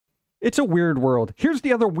It's a weird world. Here's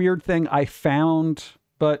the other weird thing I found,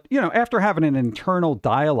 but, you know, after having an internal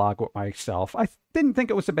dialogue with myself, I didn't think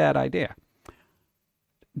it was a bad idea.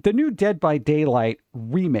 The new Dead by Daylight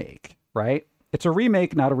remake, right? It's a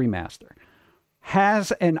remake, not a remaster.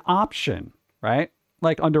 Has an option, right?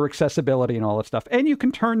 Like under accessibility and all that stuff. And you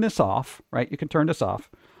can turn this off, right? You can turn this off.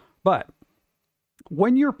 But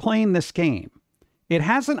when you're playing this game, it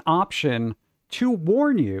has an option to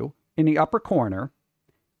warn you in the upper corner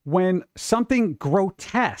when something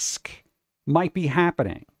grotesque might be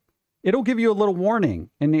happening. It'll give you a little warning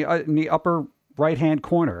in the upper right-hand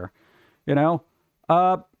corner. You know,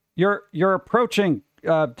 you're approaching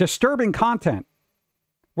disturbing content.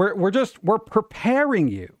 We're preparing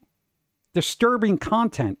you. Disturbing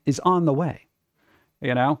content is on the way.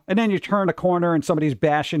 You know, and then you turn a corner and somebody's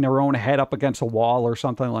bashing their own head up against a wall or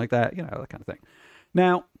something like that. You know, that kind of thing.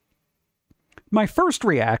 Now, my first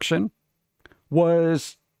reaction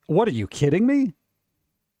was, what are you kidding me?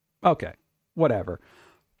 Okay, whatever.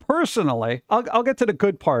 Personally, I'll get to the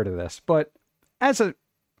good part of this, but as a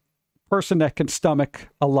person that can stomach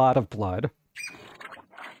a lot of blood,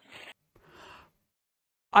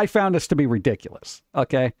 I found this to be ridiculous,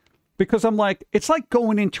 okay? Because I'm like, it's like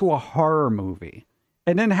going into a horror movie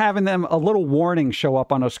and then having them a little warning show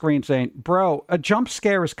up on a screen saying, bro, a jump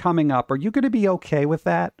scare is coming up. Are you going to be okay with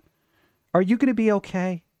that? Are you going to be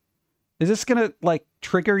okay? Is this going to, like,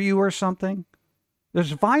 trigger you or something?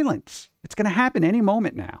 There's violence. It's going to happen any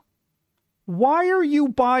moment now. Why are you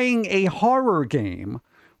buying a horror game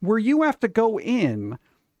where you have to go in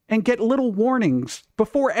and get little warnings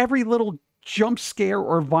before every little jump scare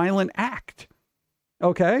or violent act?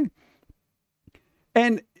 Okay?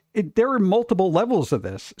 And there are multiple levels of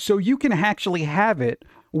this. So you can actually have it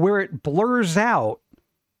where it blurs out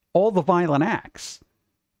all the violent acts.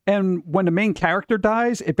 And when the main character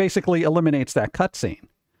dies, it basically eliminates that cutscene.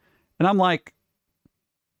 And I'm like,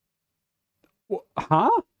 huh?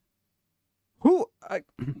 Who?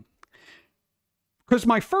 Because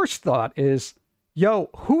my first thought is, yo,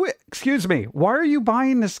 excuse me, why are you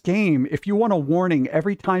buying this game if you want a warning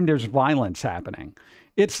every time there's violence happening?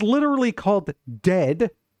 It's literally called Dead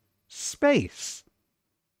Space.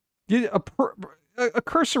 A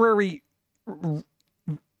cursory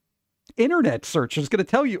internet search is going to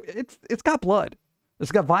tell you it's got blood,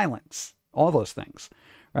 it's got violence, all those things,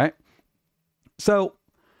 right? So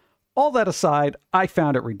all that aside, I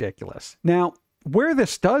found it ridiculous. Now, where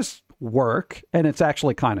this does work, and it's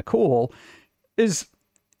actually kind of cool, is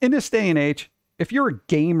in this day and age, if you're a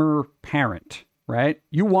gamer parent, right,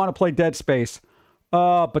 you want to play Dead Space,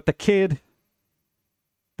 but the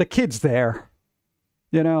kid's there,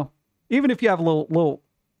 you know, even if you have a little,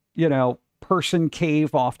 you know, person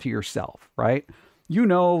cave off to yourself, right? You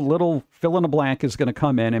know, little fill in the blank is going to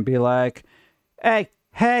come in and be like,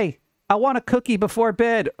 hey, I want a cookie before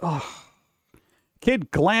bed. Oh.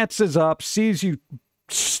 Kid glances up, sees you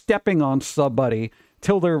stepping on somebody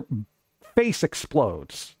till their face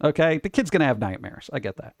explodes. Okay. The kid's going to have nightmares. I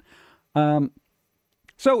get that.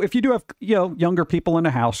 So if you do have, you know, younger people in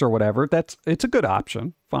the house or whatever, it's a good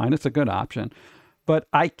option. Fine. It's a good option. But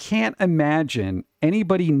I can't imagine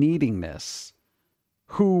anybody needing this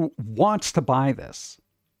who wants to buy this.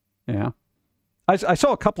 Yeah. I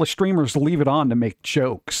saw a couple of streamers leave it on to make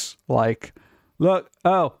jokes. Like, look,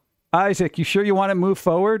 oh, Isaac, you sure you want to move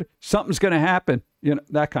forward? Something's going to happen. You know,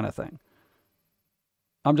 that kind of thing.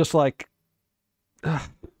 I'm just like, ugh,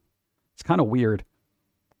 it's kind of weird.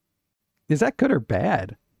 Is that good or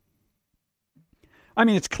bad? I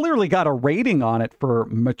mean, it's clearly got a rating on it for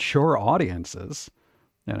mature audiences,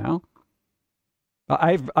 you know?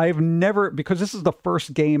 I've never, because this is the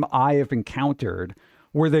first game I have encountered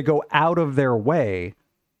where they go out of their way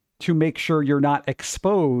to make sure you're not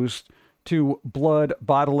exposed to blood,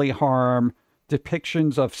 bodily harm,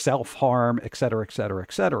 depictions of self-harm, et cetera, et cetera,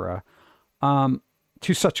 et cetera,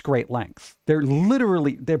 to such great lengths. They're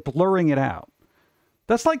blurring it out.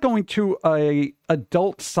 That's like going to a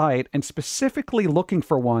adult site and specifically looking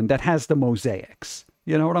for one that has the mosaics.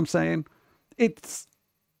 You know what I'm saying? It's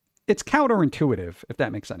counterintuitive, if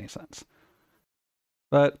that makes any sense.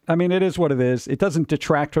 But, I mean, it is what it is. It doesn't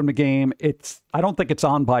detract from the game. I don't think it's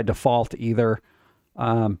on by default either.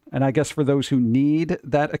 And I guess for those who need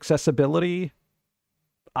that accessibility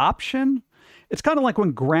option, it's kind of like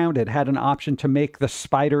when Grounded had an option to make the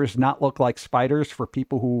spiders not look like spiders for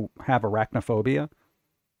people who have arachnophobia.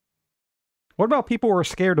 What about people who are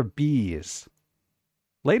scared of bees?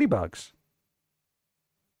 Ladybugs?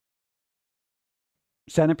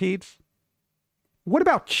 Centipedes? What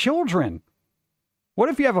about children? What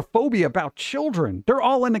if you have a phobia about children? They're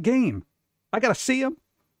all in the game. I got to see them.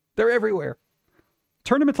 They're everywhere.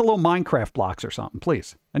 Turn them into little Minecraft blocks or something,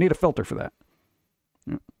 please. I need a filter for that.